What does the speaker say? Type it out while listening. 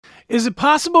Is it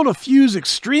possible to fuse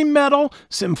extreme metal,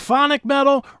 symphonic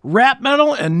metal, rap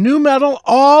metal, and nu metal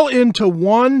all into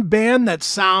one band that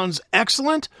sounds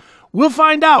excellent? We'll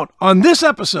find out on this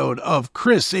episode of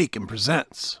Chris Aiken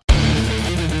Presents.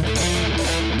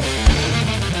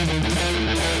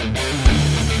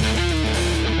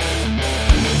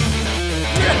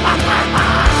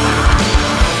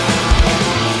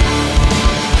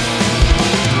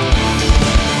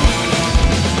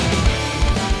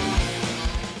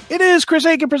 It is Chris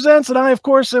Aiken Presents, and I, of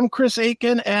course, am Chris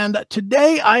Aiken, and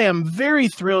today I am very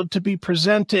thrilled to be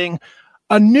presenting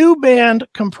a new band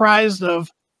comprised of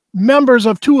members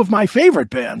of two of my favorite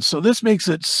bands, so this makes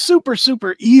it super,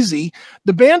 super easy.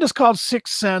 The band is called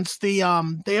Sicksense. They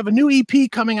have a new EP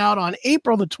coming out on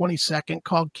April the 22nd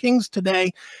called Kings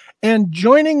Today, and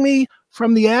joining me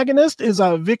from the Agonist is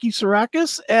Vicky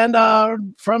Sarakis,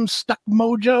 and from Stuck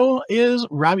Mojo is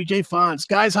Robbie J. Fonz.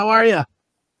 Guys, how are you?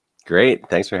 Great.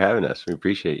 Thanks for having us. We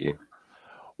appreciate you.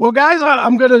 Well, guys,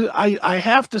 I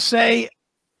have to say,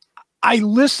 I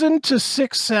listened to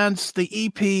Sicksense, the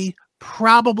EP,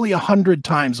 probably 100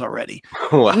 times already.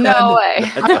 Wow. No way.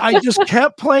 I just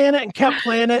kept playing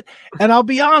it. And I'll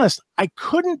be honest, I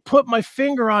couldn't put my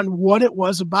finger on what it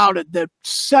was about it that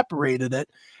separated it.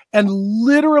 And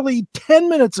literally 10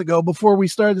 minutes ago, before we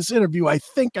started this interview, I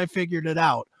think I figured it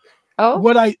out. Oh,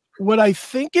 What I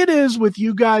think it is with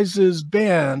you guys'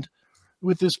 band,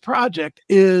 with this project,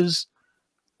 is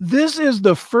this is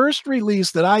the first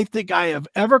release that I think I have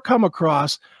ever come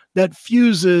across that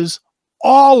fuses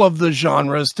all of the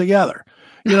genres together.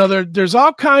 You know, there's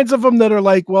all kinds of them that are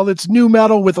like, well, it's nu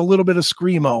metal with a little bit of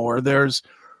screamo, or there's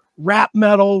rap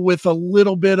metal with a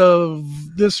little bit of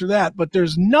this or that, but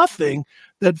there's nothing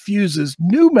that fuses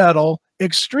nu metal,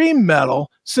 extreme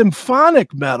metal,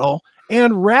 symphonic metal,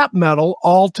 and rap metal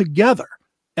all together.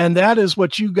 And that is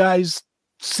what you guys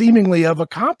seemingly have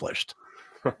accomplished.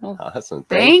 Awesome.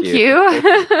 thank you.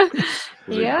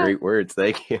 Those are Yeah. great words.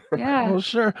 Thank you. Yeah. Well,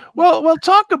 sure. Well, we'll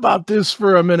talk about this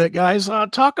for a minute, guys.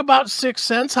 Talk about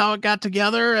Sicksense, how it got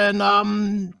together, and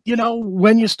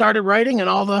when you started writing, and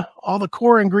all the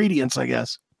core ingredients, I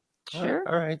guess. Sure.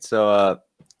 All right. So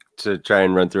to try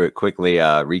and run through it quickly,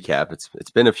 recap.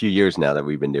 It's been a few years now that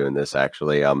we've been doing this.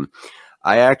 Actually,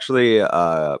 I actually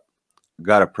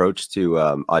got approached to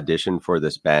audition for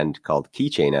this band called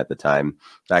Keychain at the time,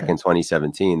 back in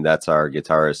 2017. That's our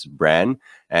guitarist Bran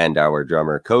and our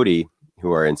drummer Cody,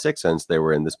 who are in Sicksense. They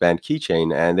were in this band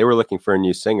Keychain, and they were looking for a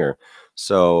new singer.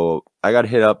 So I got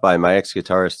hit up by my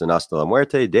ex-guitarist in Hasta La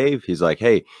Muerte, Dave. He's like,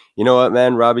 hey, you know what,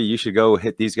 man, Robbie, you should go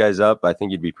hit these guys up. I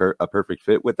think you'd be a perfect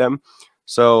fit with them.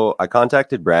 So I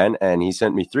contacted Bran, and he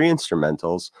sent me 3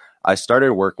 instrumentals. I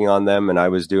started working on them, and I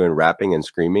was doing rapping and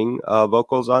screaming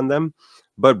vocals on them.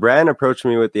 But Bran approached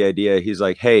me with the idea. He's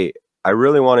like, hey, I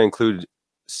really want to include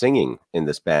singing in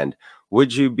this band.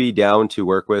 Would you be down to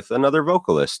work with another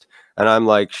vocalist? And I'm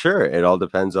like, sure. It all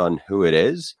depends on who it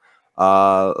is.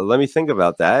 Let me think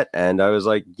about that. And I was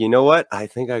like, you know what? I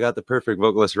think I got the perfect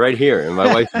vocalist right here. And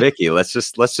my wife, Vicky, let's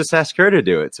just ask her to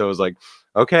do it. So I was like,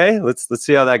 okay, let's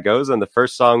see how that goes. And the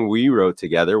first song we wrote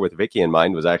together with Vicky in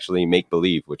mind was actually Make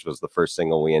Believe, which was the first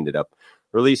single we ended up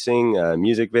releasing, a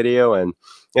music video. And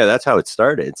yeah, that's how it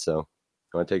started. So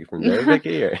you want to take it from there,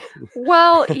 Vicky? Or?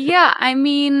 Well, yeah, I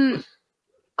mean,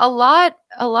 a lot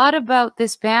about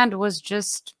this band was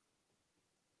just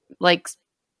like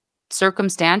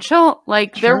circumstantial.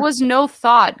 Like Sure. there was no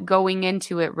thought going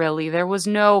into it, really. There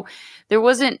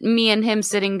wasn't me and him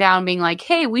sitting down being like,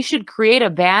 hey, we should create a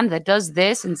band that does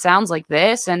this and sounds like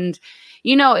this. And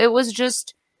it was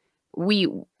just,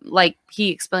 he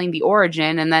explained the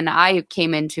origin, and then I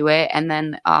came into it, and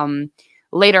then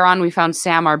later on we found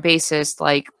Sam, our bassist,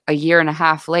 like a year and a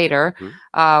half later.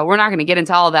 Mm-hmm. We're not going to get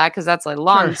into all that because that's a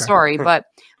long story, but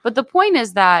the point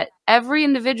is that every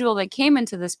individual that came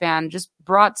into this band just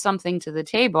brought something to the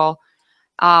table,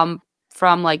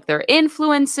 from like their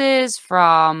influences,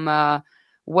 from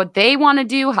what they want to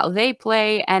do, how they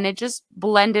play, and it just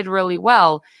blended really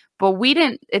well. But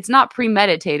it's not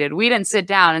premeditated. We didn't sit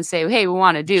down and say, hey, we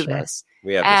want to do this.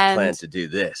 We have this plan to do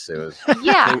this. It was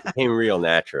came real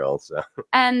natural. So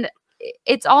and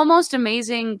it's almost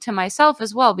amazing to myself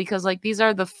as well, because like these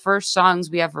are the first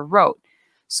songs we ever wrote.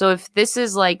 So if this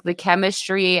is like the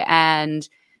chemistry and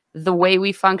the way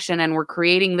we function, and we're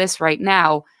creating this right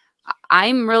now,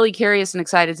 I'm really curious and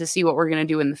excited to see what we're going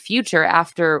to do in the future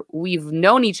after we've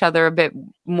known each other a bit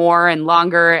more and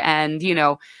longer. And,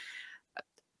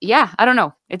 yeah, I don't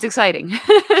know. It's exciting.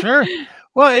 Sure.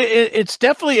 Well, it's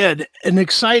definitely an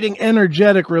exciting,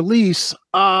 energetic release.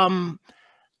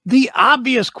 The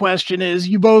obvious question is,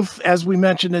 you both, as we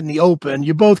mentioned in the open,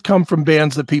 you both come from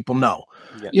bands that people know.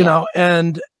 you know,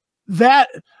 and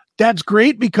that's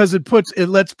great because it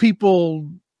lets people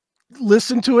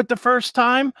listen to it the first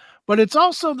time, but it's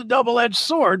also the double-edged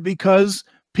sword because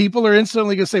people are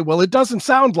instantly going to say, well, it doesn't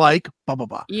sound like blah, blah,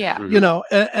 blah. Yeah. You know,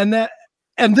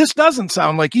 and this doesn't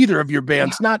sound like either of your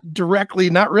bands, not directly,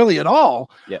 not really at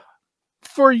all. Yeah.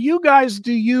 For you guys,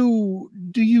 do you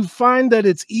find that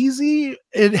it's easy?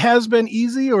 It has been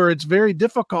easy, or it's very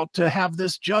difficult to have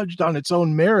this judged on its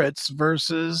own merits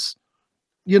versus,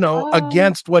 you know,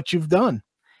 against what you've done?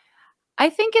 I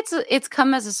think it's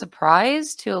come as a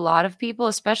surprise to a lot of people,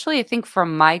 especially I think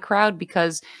from my crowd,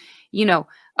 because, you know,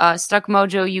 Stuck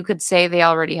Mojo, you could say they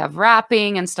already have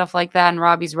rapping and stuff like that, and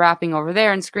Robbie's rapping over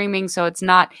there and screaming, so it's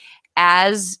not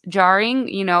as jarring,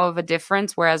 you know, of a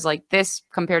difference, whereas like this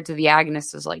compared to the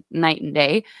Agonist is like night and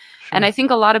day. Sure. And I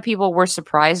think a lot of people were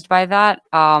surprised by that.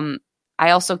 I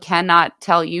also cannot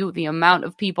tell you the amount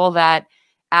of people that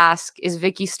ask, is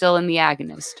Vicky still in the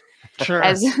Agonist? Sure.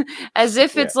 As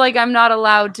if it's like I'm not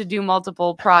allowed to do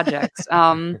multiple projects.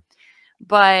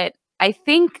 But I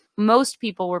think most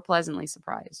people were pleasantly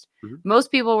surprised. Mm-hmm.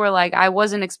 Most people were like, I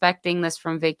wasn't expecting this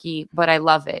from Vicky, but I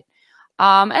love it.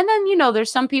 And then, you know,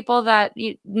 there's some people that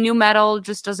new metal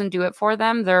just doesn't do it for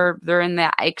them. They're in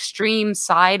the extreme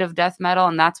side of death metal,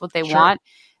 and that's what they want,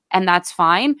 and that's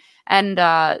fine. And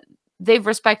they've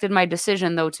respected my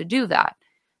decision, though, to do that.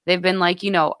 They've been like, you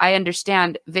know, I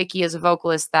understand Vicky is a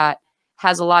vocalist that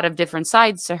has a lot of different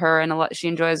sides to her, and she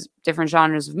enjoys different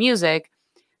genres of music.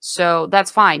 So that's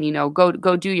fine, you know, go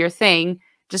do your thing.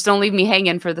 Just don't leave me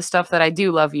hanging for the stuff that I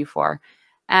do love you for.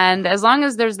 And as long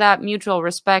as there's that mutual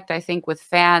respect, I think with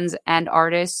fans and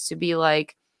artists to be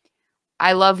like,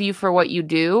 I love you for what you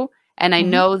do, and I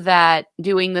know that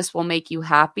doing this will make you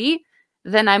happy,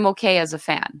 then I'm okay as a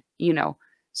fan, you know.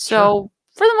 So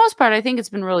for the most part, I think it's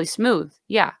been really smooth.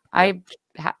 Yeah.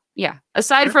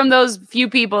 Aside from those few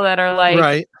people that are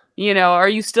like, you know, are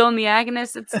you still in the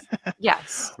Agonist? It's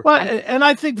yes. Well, and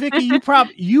I think, Vicky,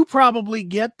 you probably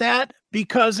get that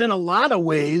because in a lot of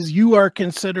ways you are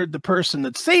considered the person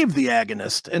that saved the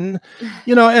Agonist. And,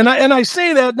 you know, and I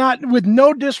say that not with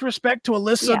no disrespect to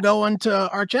Alyssa going to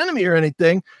Arch Enemy or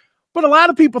anything, but a lot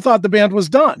of people thought the band was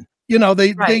done. You know,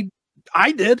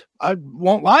 I did. I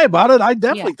won't lie about it. I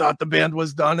definitely thought the band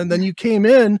was done. And then you came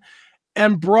in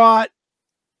and brought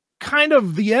kind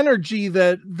of the energy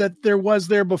that there was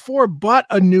there before, but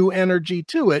a new energy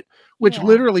to it, which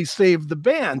literally saved the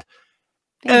band.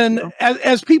 Thank you.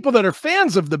 As people that are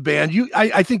fans of the band,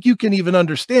 I think you can even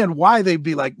understand why they'd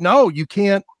be like, no, you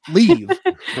can't leave,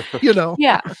 you know?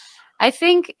 Yeah. I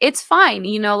think it's fine.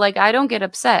 You know, like I don't get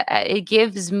upset. It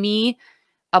gives me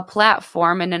a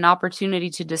platform and an opportunity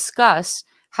to discuss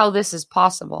how this is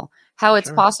possible, how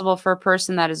it's possible for a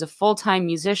person that is a full-time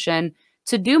musician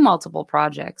to do multiple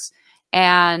projects.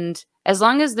 And as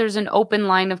long as there's an open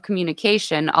line of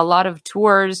communication, a lot of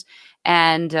tours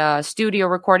and studio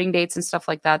recording dates and stuff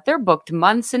like that, they're booked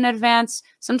months in advance,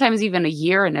 sometimes even a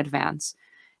year in advance.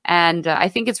 And I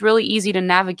think it's really easy to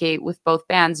navigate with both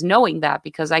bands knowing that,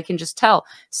 because I can just tell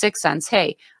Sicksense,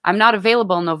 hey, I'm not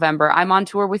available in November. I'm on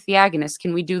tour with the Agonist.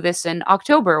 Can we do this in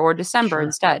October or December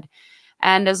instead?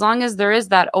 And as long as there is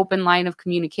that open line of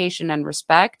communication and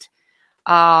respect,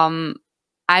 I'm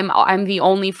the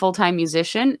only full-time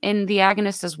musician in the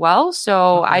Agonist as well.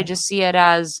 So I just see it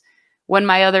as when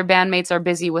my other bandmates are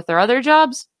busy with their other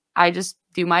jobs, I just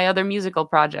do my other musical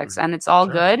projects, and it's all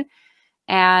good.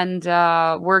 And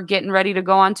we're getting ready to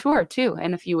go on tour too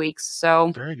in a few weeks.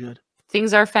 So very good.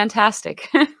 Things are fantastic.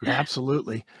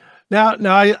 Absolutely. Now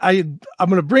I'm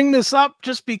going to bring this up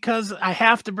just because I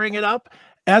have to bring it up.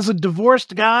 As a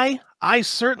divorced guy, I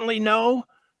certainly know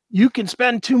you can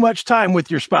spend too much time with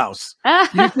your spouse.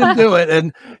 You can do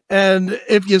it. And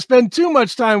if you spend too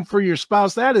much time for your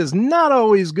spouse, that is not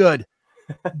always good.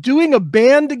 Doing a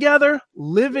band together,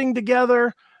 living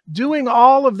together, doing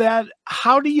all of that,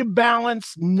 how do you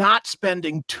balance not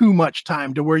spending too much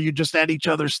time to where you're just at each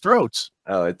other's throats?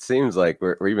 Oh, it seems like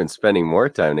we're even spending more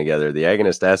time together. The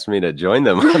Agonist asked me to join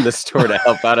them on this tour to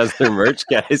help out as their merch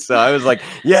guy. So I was like,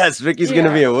 yes, Vicky's going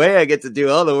to be away. I get to do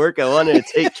all the work I wanted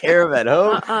to take care of at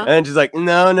home. And she's like,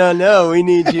 no, we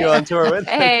need you on tour with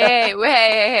us.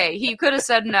 Hey. He could have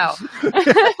said no.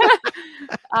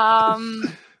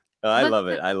 I love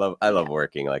it. I love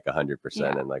working like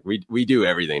 100%. And like we do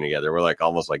everything together. We're like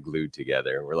almost like glued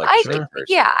together. We're like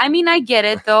I mean, I get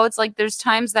it though. It's like there's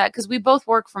times that because we both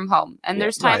work from home, and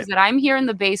there's times that I'm here in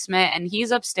the basement and he's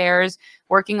upstairs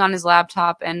working on his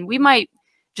laptop, and we might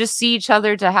just see each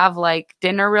other to have like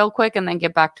dinner real quick and then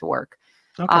get back to work.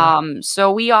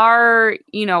 So we are,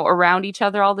 around each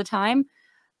other all the time.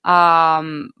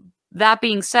 That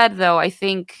being said, though, I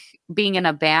think being in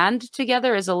a band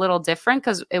together is a little different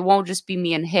because it won't just be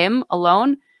me and him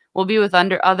alone. We'll be with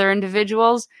other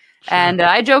individuals. Sure. And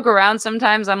I joke around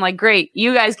sometimes. I'm like, great,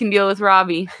 you guys can deal with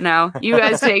Robbie now. You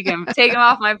guys take him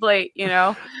off my plate, you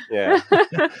know? Yeah.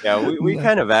 Yeah. We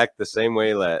kind of act the same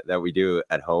way that we do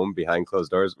at home behind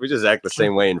closed doors. We just act the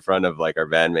same way in front of like our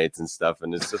bandmates and stuff.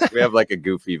 And it's just, we have like a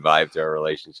goofy vibe to our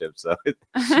relationship. So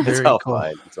it's all cool.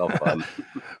 Fine. It's all fun.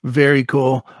 Very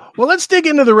cool. Well, let's dig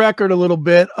into the record a little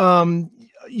bit.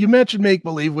 You mentioned Make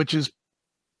Believe, which is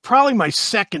probably my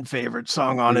second favorite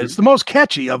song on it. It's the most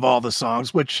catchy of all the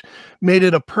songs, which made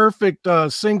it a perfect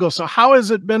single. So how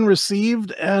has it been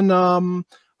received? And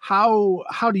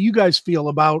how do you guys feel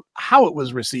about how it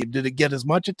was received? Did it get as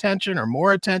much attention or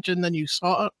more attention than you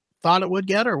thought it would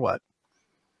get, or what?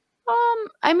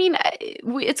 I mean,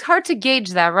 it's hard to gauge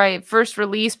that, right? First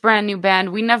release, brand new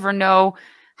band. We never know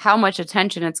how much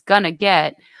attention it's gonna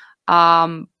get.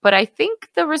 But I think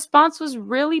the response was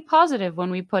really positive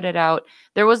when we put it out.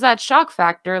 There was that shock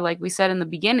factor, like we said in the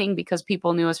beginning, because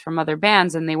people knew us from other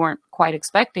bands and they weren't quite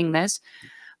expecting this.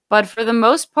 But for the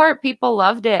most part, people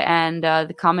loved it, and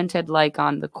they commented like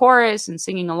on the chorus and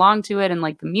singing along to it, and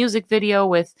like the music video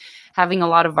with having a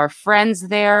lot of our friends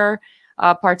there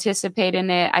participate in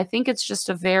it. I think it's just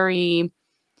it's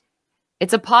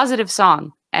a positive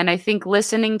song, and I think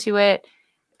listening to it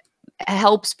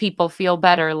helps people feel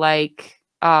better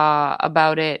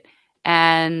about it.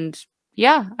 And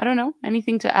yeah, I don't know,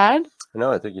 anything to add?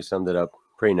 No, I think you summed it up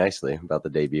pretty nicely about the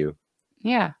debut.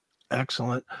 Yeah.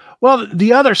 Excellent. Well,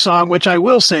 the other song, which I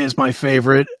will say is my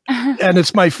favorite, and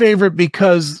it's my favorite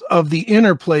because of the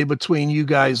interplay between you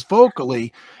guys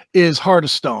vocally, is Heart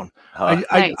of Stone. Nice.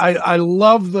 I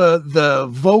love the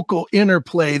vocal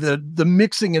interplay, the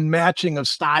mixing and matching of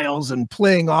styles and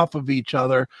playing off of each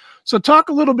other. So talk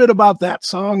a little bit about that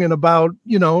song and about,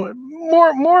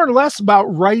 more or less about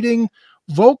writing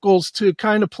vocals to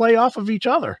kind of play off of each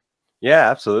other.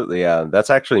 Yeah, absolutely. That's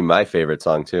actually my favorite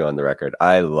song too on the record.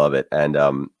 I love it. And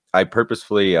I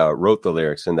purposefully wrote the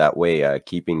lyrics in that way,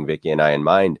 keeping Vicky and I in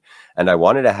mind. And I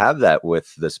wanted to have that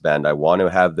with this band. I want to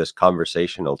have this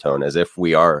conversational tone as if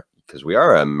because we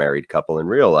are a married couple in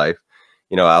real life,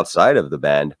 outside of the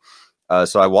band.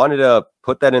 So I wanted to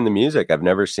put that in the music. I've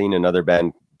never seen another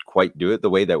band quite do it the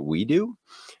way that we do.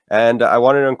 And I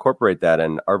wanted to incorporate that,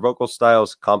 and our vocal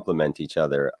styles complement each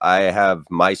other. I have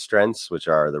my strengths, which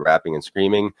are the rapping and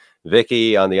screaming.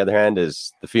 Vicky, on the other hand,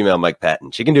 is the female Mike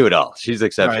Patton. She can do it all. She's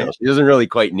exceptional. Right. She doesn't really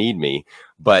quite need me,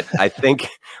 but I think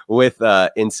with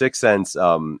in Sicksense,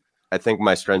 I think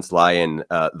my strengths lie in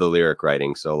the lyric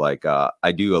writing. So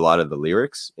I do a lot of the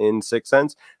lyrics in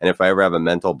Sicksense, and if I ever have a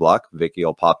mental block, Vicky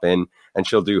will pop in and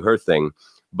she'll do her thing.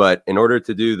 But in order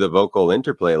to do the vocal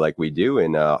interplay like we do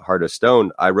in Heart of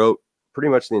Stone, I wrote pretty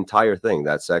much the entire thing.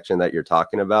 That section that you're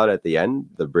talking about at the end,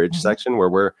 the bridge section,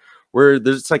 where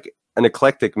there's like an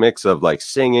eclectic mix of like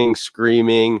singing,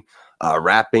 screaming,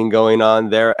 rapping going on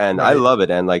there, and right. I love it.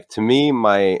 And to me,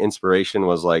 my inspiration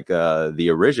was the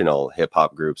original hip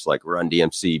hop groups like Run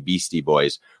DMC, Beastie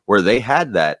Boys, where they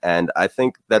had that, and I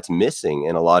think that's missing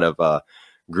in a lot of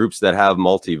groups that have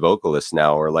multi vocalists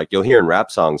now, or you'll hear in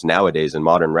rap songs nowadays in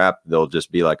modern rap, they'll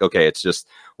just be okay, it's just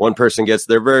one person gets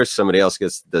their verse, somebody else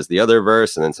does the other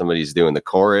verse, and then somebody's doing the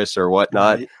chorus or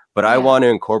whatnot. Right. But I want to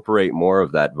incorporate more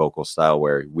of that vocal style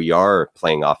where we are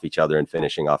playing off each other and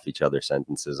finishing off each other's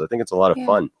sentences. I think it's a lot of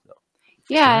fun.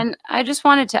 Yeah. And I just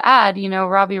wanted to add,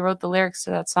 Robbie wrote the lyrics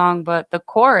to that song, but the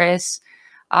chorus,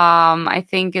 I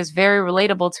think is very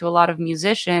relatable to a lot of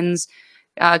musicians.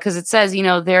 Because it says,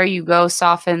 there you go,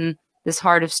 soften this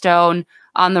heart of stone,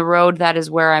 on the road, that is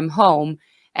where I'm home.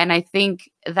 And I think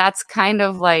that's kind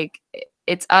of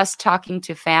it's us talking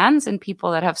to fans and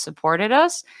people that have supported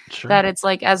us. Sure. That it's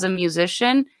as a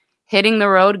musician, hitting the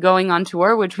road, going on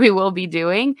tour, which we will be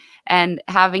doing, and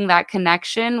having that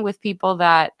connection with people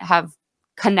that have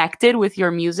connected with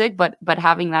your music, but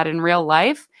having that in real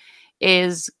life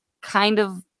is kind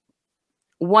of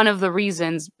one of the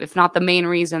reasons, if not the main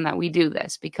reason, that we do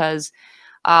this, because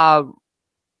I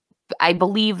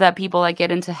believe that people that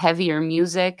get into heavier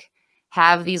music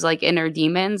have these inner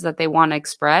demons that they want to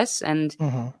express, and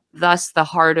thus the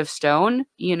heart of stone,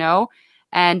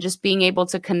 and just being able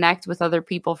to connect with other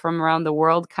people from around the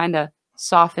world kind of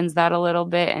softens that a little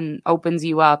bit and opens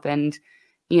you up, and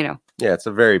Yeah, it's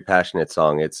a very passionate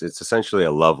song. It's essentially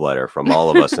a love letter from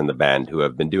all of us in the band who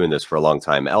have been doing this for a long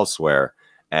time elsewhere,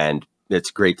 and it's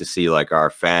great to see our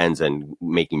fans and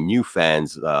making new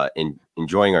fans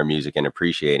enjoying our music and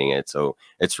appreciating it. So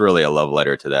it's really a love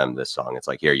letter to them, this song. It's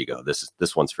here you go.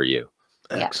 This one's for you.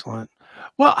 Excellent.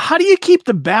 Well, how do you keep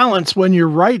the balance when you're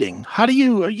writing? How do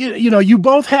you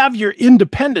both have your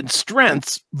independent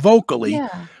strengths vocally,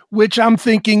 Yeah. which I'm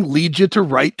thinking leads you to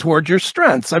write toward your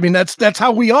strengths. I mean, that's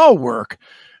how we all work.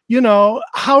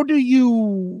 How do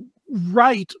you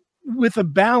write with a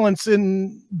balance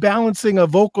in balancing a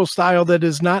vocal style that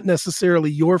is not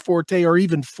necessarily your forte or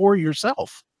even for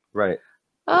yourself? Right.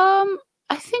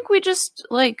 I think we just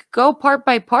like go part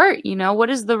by part, what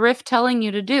is the riff telling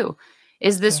you to do?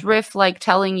 Is this Okay. riff like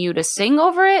telling you to sing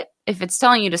over it? If it's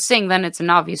telling you to sing, then it's an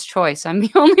obvious choice. I'm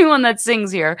the only one that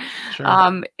sings here.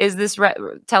 Sure. Is this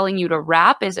telling you to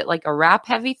rap? Is it like a rap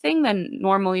heavy thing? Then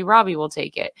normally Robbie will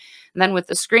take it. And then with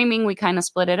the screaming, we kind of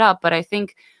split it up. But I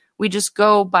think we just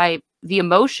go by the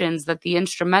emotions that the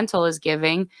instrumental is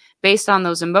giving. Based on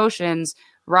those emotions,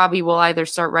 Robbie will either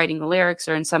start writing the lyrics,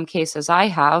 or in some cases I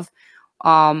have,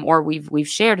 or we've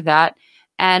shared that,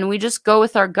 and we just go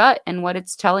with our gut and what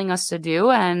it's telling us to do.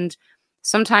 And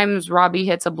sometimes Robbie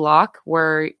hits a block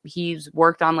where he's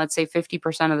worked on, let's say,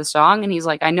 50% of the song, and he's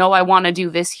like, I know I want to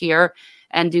do this here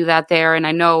and do that there, and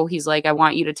I know he's like, I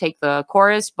want you to take the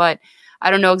chorus, but I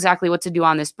don't know exactly what to do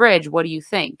on this bridge. What do you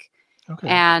think? Okay.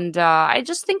 And I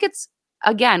just think it's,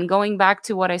 again, going back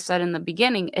to what I said in the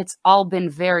beginning, it's all been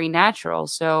very natural.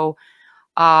 So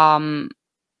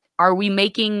are we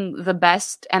making the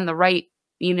best and the right,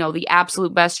 the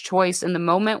absolute best choice in the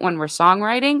moment when we're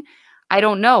songwriting? I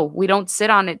don't know. We don't sit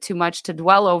on it too much to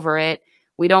dwell over it.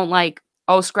 We don't like,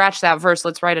 oh, scratch that verse,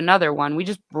 let's write another one. We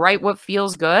just write what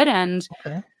feels good and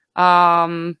Okay.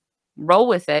 roll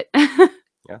with it.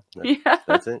 Yeah,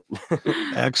 that's it.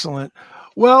 Excellent.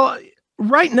 Well,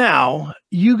 right now,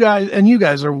 you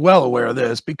guys are well aware of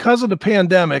this, because of the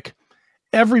pandemic.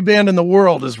 Every band in the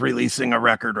world is releasing a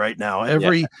record right now.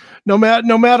 No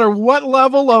matter what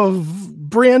level of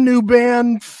brand new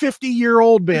band,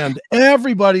 50-year-old band,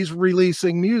 everybody's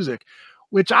releasing music,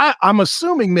 which I'm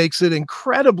assuming makes it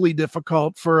incredibly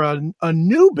difficult for a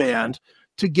new band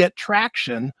to get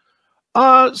traction.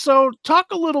 So talk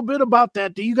a little bit about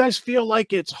that. Do you guys feel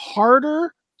like it's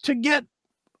harder to get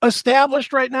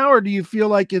established right now, or do you feel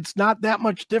like it's not that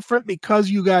much different because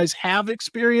you guys have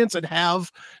experience and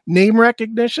have name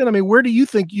recognition? I mean, where do you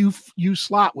think you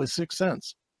slot with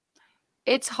Sicksense?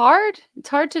 It's hard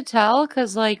to tell,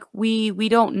 because like we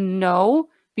don't know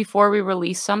before we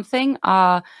release something.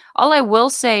 All I will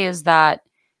say is that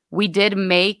we did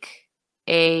make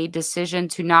a decision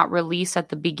to not release at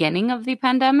the beginning of the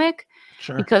pandemic.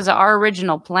 Sure. Because our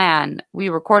original plan, we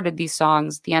recorded these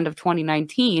songs at the end of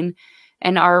 2019,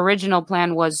 and our original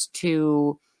plan was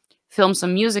to film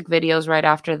some music videos right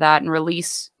after that and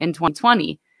release in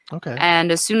 2020. Okay.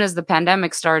 And as soon as the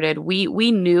pandemic started,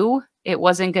 we knew it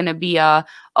wasn't going to be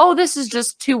this is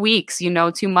just 2 weeks,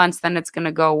 2 months, then it's going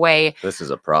to go away. This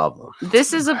is a problem.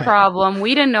 This is a problem.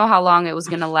 We didn't know how long it was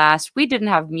going to last. We didn't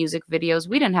have music videos.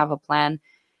 We didn't have a plan.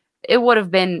 It would have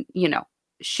been,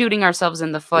 shooting ourselves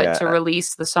in the foot to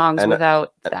release the songs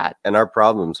without that. And our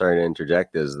problem, sorry to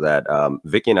interject, is that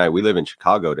Vicky and I, we live in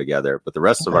Chicago together, but the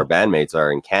rest of our bandmates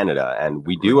are in Canada, and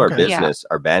we do our business,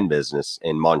 our band business,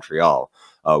 in Montreal.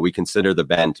 We consider the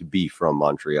band to be from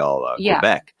Montreal,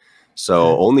 Quebec.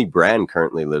 So only Bran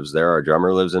currently lives there. Our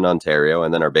drummer lives in Ontario,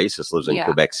 and then our bassist lives in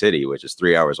Quebec City, which is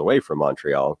 3 hours away from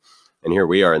Montreal. And here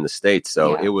we are in the States.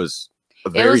 So it was a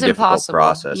very difficult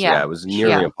process. Yeah, it was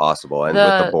nearly impossible. And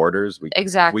with the borders, we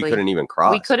couldn't even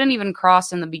cross. We couldn't even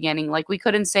cross in the beginning. Like, we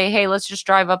couldn't say, hey, let's just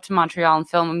drive up to Montreal and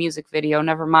film a music video.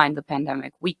 Never mind the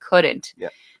pandemic. We couldn't. Yeah.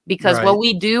 Because what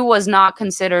we do was not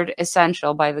considered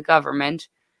essential by the government.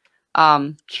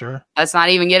 Sure. Let's not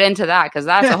even get into that, because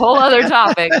that's a whole other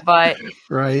topic. But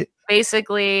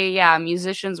basically,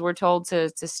 musicians were told to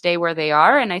stay where they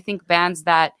are. And I think bands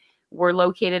that are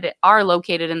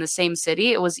located in the same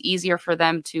city, it was easier for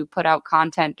them to put out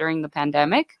content during the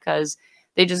pandemic, because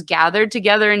they just gathered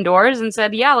together indoors and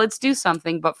said, yeah, let's do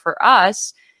something. But for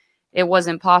us, it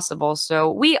wasn't possible.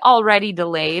 So we already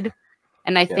delayed.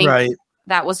 And I think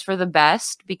that was for the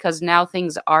best, because now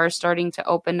things are starting to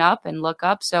open up and look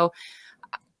up. So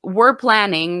we're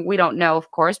planning, we don't know, of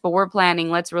course, but we're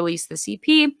planning, let's release this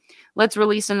EP. Let's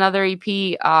release another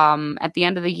EP at the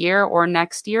end of the year or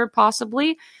next year,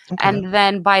 possibly. Okay. And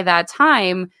then by that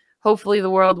time, hopefully the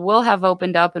world will have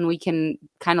opened up and we can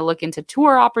kind of look into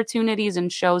tour opportunities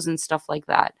and shows and stuff like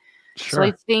that. Sure. So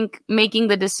I think making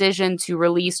the decision to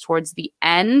release towards the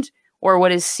end, or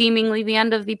what is seemingly the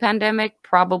end of the pandemic,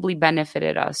 probably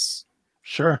benefited us.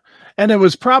 Sure. And it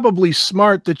was probably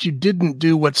smart that you didn't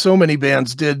do what so many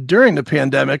bands did during the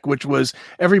pandemic, which was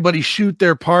everybody shoot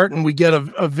their part and we get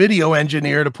a video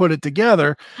engineer to put it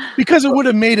together, because it would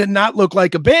have made it not look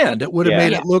like a band. It would have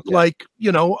made it look like,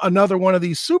 another one of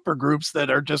these super groups that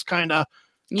are just kind of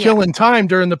killing time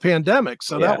during the pandemic.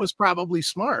 So that was probably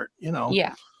smart,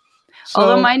 Yeah. So,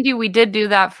 although, mind you, we did do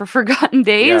that for Forgotten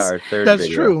Days. Yeah, our third that's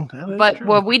video. true. That is But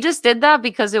true. we just did that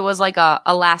because it was like a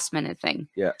last minute thing.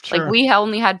 Yeah. Like we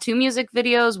only had 2 music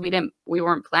videos. We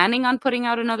weren't planning on putting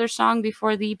out another song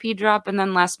before the EP drop. And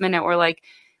then last minute we're like,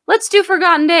 let's do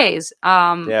Forgotten Days.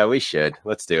 Yeah, we should.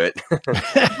 Let's do it.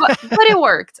 but it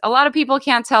worked. A lot of people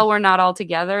can't tell we're not all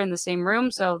together in the same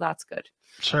room. So that's good.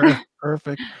 Sure.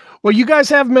 Perfect. Well, you guys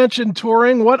have mentioned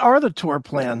touring. What are the tour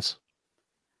plans?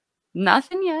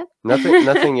 Nothing yet.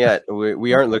 Nothing yet.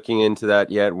 We aren't looking into that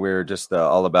yet. We're just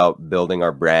all about building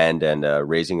our brand and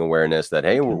raising awareness that,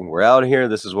 hey, we're out here.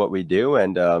 This is what we do.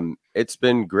 And it's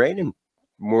been great. And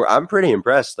I'm pretty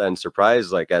impressed and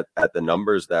surprised at the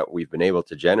numbers that we've been able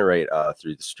to generate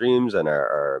through the streams and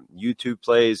our YouTube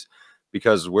plays,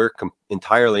 because we're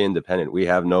entirely independent. We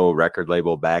have no record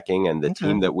label backing, and the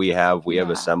team that we have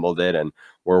assembled it, and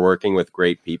we're working with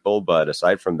great people. But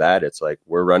aside from that, it's like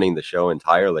we're running the show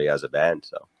entirely as a band.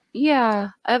 So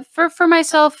yeah, for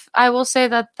myself, I will say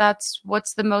that that's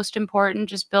what's the most important,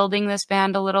 just building this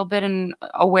band a little bit and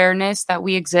awareness that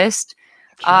we exist.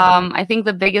 Sure. I think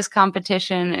the biggest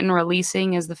competition in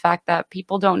releasing is the fact that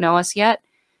people don't know us yet.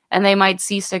 And they might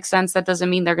see Sicksense. That doesn't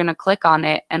mean they're going to click on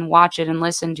it and watch it and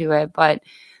listen to it. But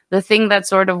the thing that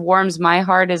sort of warms my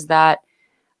heart is that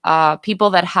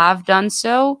people that have done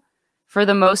so, for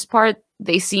the most part,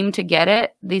 they seem to get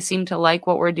it. They seem to like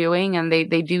what we're doing, and they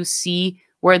do see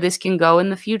where this can go in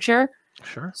the future.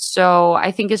 Sure. So I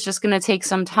think it's just going to take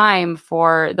some time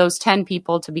for those 10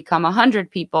 people to become 100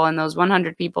 people and those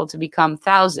 100 people to become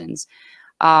thousands.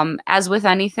 As with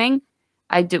anything,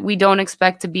 we don't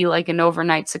expect to be like an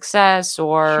overnight success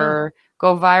or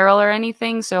go viral or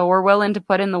anything. So we're willing to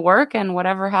put in the work, and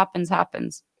whatever happens,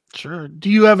 happens. Sure. Do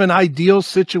you have an ideal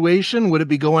situation? Would it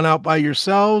be going out by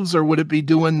yourselves, or would it be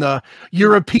doing the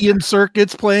European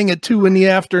circuits, playing at 2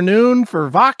 p.m. for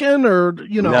Wacken, or,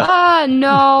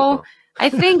 No. I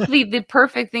think the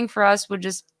perfect thing for us would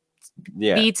just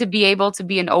be to be able to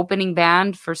be an opening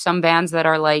band for some bands that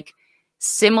are like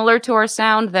similar to our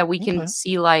sound, that we can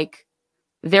see like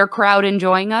their crowd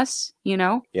enjoying us,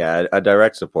 Yeah, a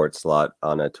direct support slot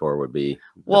on a tour would be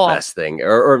the best thing,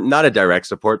 or not a direct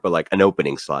support, but like an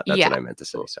opening slot. That's what I meant to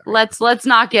say. Sorry. Let's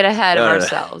not get ahead of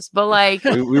ourselves, but like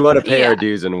we want to pay our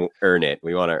dues and earn it.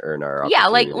 We want to earn our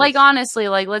like honestly,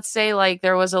 like let's say like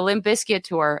there was a Limp Bizkit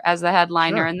tour as the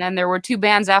headliner, and then there were 2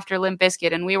 bands after Limp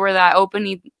Bizkit, and we were that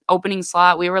opening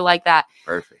slot. We were like that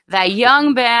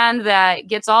young band that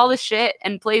gets all the shit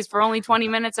and plays for only 20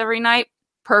 minutes every night.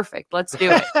 Perfect. Let's do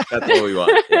it. That's what we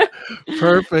want. Yeah.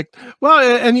 Perfect. Well,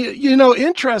 and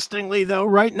interestingly though,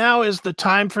 right now is the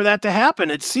time for that to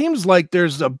happen. It seems like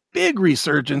there's a big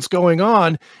resurgence going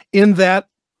on in that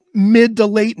mid to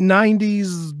late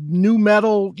 90s new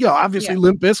metal. Obviously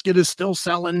Limp Bizkit is still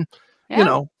selling,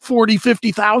 40,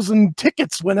 50,000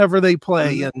 tickets whenever they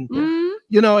play. And,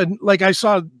 and like I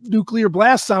saw Nuclear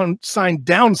Blast signed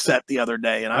Downset the other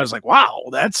day, and I was like, wow,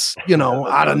 that's,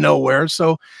 out of nowhere.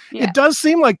 So it does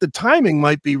seem like the timing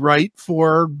might be right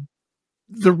for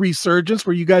the resurgence,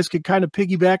 where you guys could kind of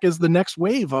piggyback as the next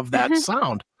wave of that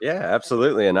sound. Yeah,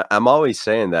 absolutely. And I'm always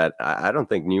saying that I don't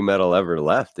think new metal ever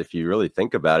left. If you really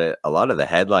think about it, a lot of the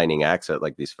headlining acts at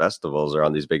like these festivals or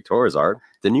on these big tours are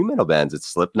the new metal bands. It's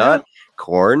Slipknot,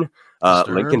 Korn,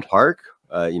 Linkin Park,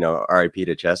 RIP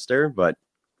to Chester, but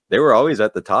they were always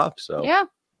at the top. So yeah.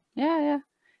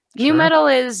 New metal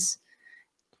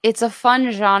it's a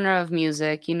fun genre of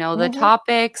music. The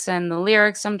topics and the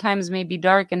lyrics sometimes may be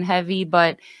dark and heavy,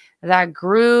 but that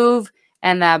groove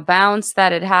and that bounce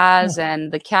that it has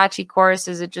and the catchy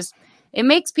choruses, it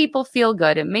makes people feel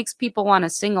good. It makes people want to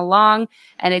sing along,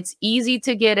 and it's easy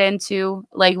to get into.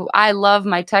 Like, I love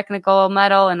my technical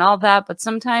metal and all that, but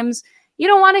sometimes you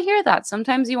don't want to hear that.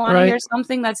 Sometimes you want to hear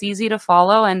something that's easy to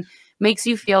follow and makes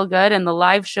you feel good, and the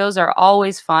live shows are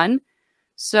always fun.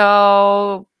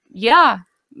 So yeah,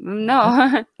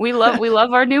 no, we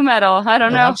love our new metal. I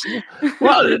don't know.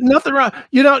 Well, nothing wrong.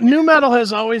 New metal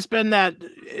has always been that.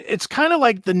 It's kind of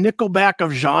like the Nickelback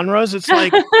of genres. It's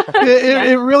like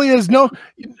it really is.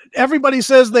 Everybody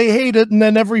says they hate it, and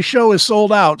then every show is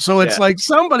sold out. So it's like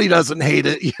somebody doesn't hate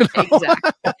it.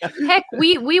 Exactly. Heck,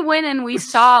 we went and we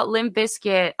saw Limp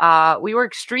Bizkit. We were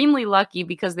extremely lucky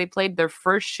because they played their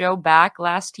first show back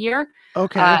last year.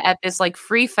 Okay. At this like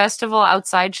free festival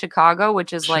outside Chicago,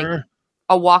 which is like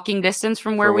a walking distance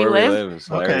from where we live. It's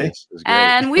hilarious. It was great.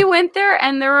 And we went there,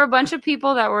 and there were a bunch of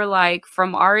people that were like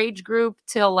from our age group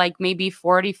till like maybe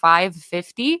 45,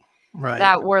 50. Right.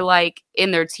 That were like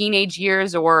in their teenage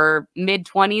years or mid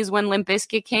 20s when Limp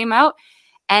Bizkit came out.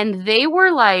 And they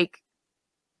were like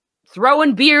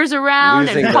throwing beers around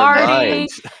Losing and their partying.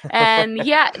 minds. And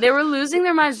yeah, they were losing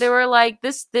their minds. They were like,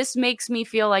 this makes me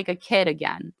feel like a kid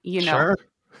again, you know? Sure.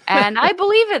 And I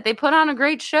believe it. They put on a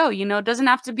great show. You know, it doesn't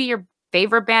have to be your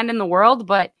favorite band in the world,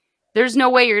 but there's no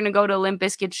way you're going to go to a Limp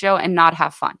Bizkit show and not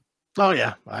have fun. Oh,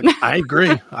 yeah. I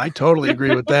agree. I totally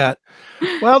agree with that.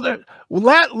 Well,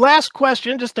 last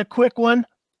question, just a quick one.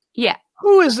 Yeah.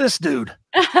 Who is this dude?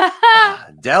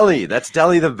 Deli. That's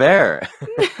Deli the bear.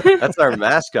 That's our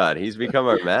mascot. He's become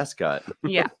our mascot.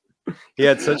 Yeah. He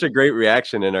had such a great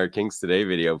reaction in our Kings Today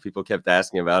video. People kept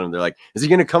asking about him. They're like, is he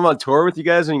going to come on tour with you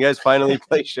guys when you guys finally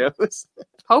play shows?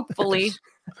 Hopefully.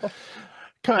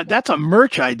 God, that's a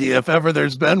merch idea if ever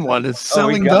there's been one. It's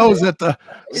selling got those it. at the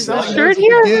shirt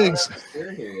here? gigs.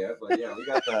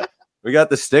 We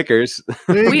got the stickers.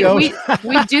 There you go. We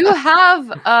do have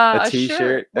A a t-shirt.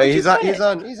 shirt. Hey, Where'd you he's get it?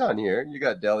 on here. You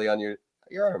got Deli on your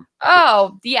arm.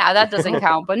 Oh, yeah, that doesn't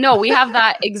count. But no, we have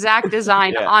that exact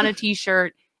design Yeah. on a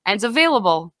t-shirt, and it's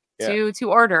available Yeah.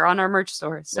 to order on our merch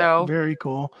store. So Very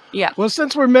cool. yeah. Well,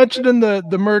 since we're mentioning the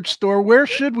merch store, where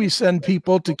should we send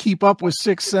people to keep up with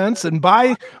Sicksense and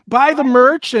buy the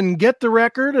merch and get the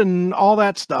record and all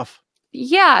that stuff?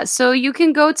 Yeah, so you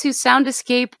can go to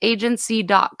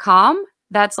soundescapeagency.com.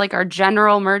 That's like our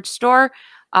general merch store.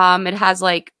 It has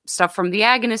like stuff from the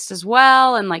Agonist as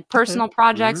well, and like personal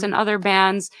projects and other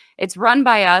bands. It's run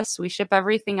by us. We ship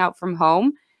everything out from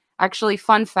home. Actually,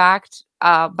 fun fact,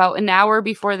 about an hour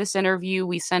before this interview,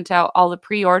 we sent out all the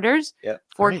pre-orders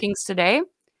for Great. Kings Today.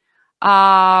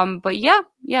 But yeah.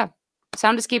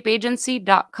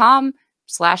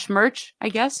 soundescapeagency.com/merch, I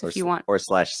guess, if you want. Or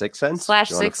 /Sicksense.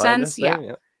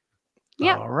 /Sicksense,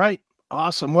 yeah. All right.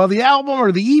 Awesome. Well, the album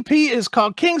or the EP is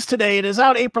called Kings Today. It is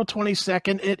out April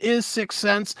 22nd. It is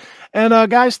Sicksense. And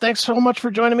guys, thanks so much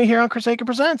for joining me here on Chris Aiken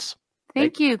Presents.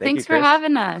 Thank you. Thank Thanks you, for Chris.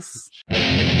 having us.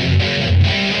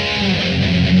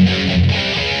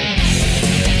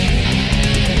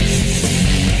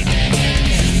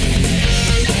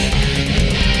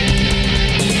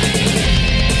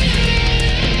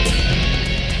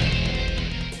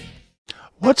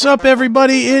 What's up,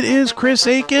 everybody? It is Chris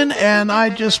Aiken, and I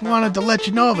just wanted to let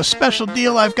you know of a special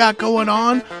deal I've got going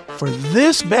on for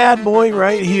this bad boy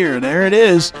right here. There it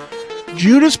is.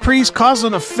 Judas Priest Cause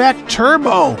and Effect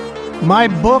Turbo. My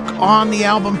book on the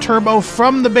album Turbo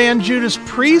from the band Judas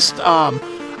Priest.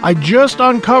 I just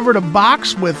uncovered a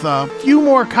box with a few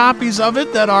more copies of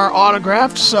it that are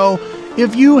autographed. So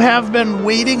if you have been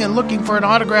waiting and looking for an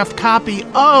autographed copy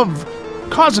of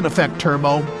Cause and Effect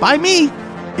Turbo by me,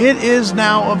 it is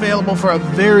now available for a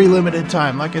very limited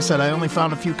time. Like I said, I only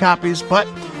found a few copies, but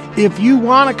if you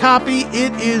want a copy,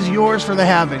 it is yours for the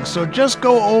having. So just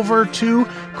go over to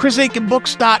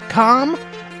chrisaikenbooks.com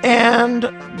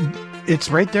and it's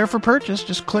right there for purchase.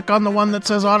 Just click on the one that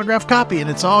says autographed copy and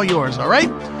it's all yours, all right?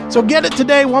 So get it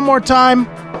today one more time.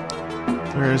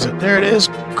 Where is it? There it is.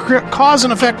 Cause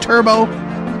and Effect Turbo,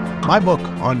 my book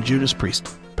on Judas Priest.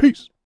 Peace.